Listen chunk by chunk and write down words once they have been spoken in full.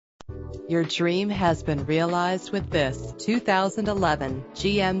Your dream has been realized with this 2011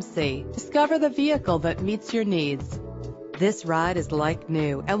 GMC. Discover the vehicle that meets your needs. This ride is like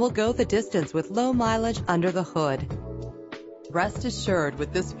new and will go the distance with low mileage under the hood. Rest assured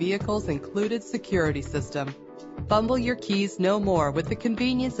with this vehicle's included security system. Fumble your keys no more with the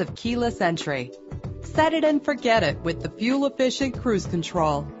convenience of keyless entry. Set it and forget it with the fuel-efficient cruise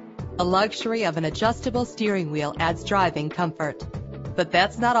control. The luxury of an adjustable steering wheel adds driving comfort. But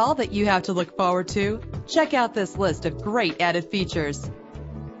that's not all that you have to look forward to. Check out this list of great added features.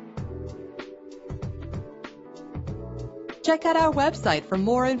 Check out our website for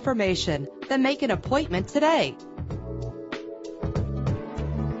more information, then make an appointment today.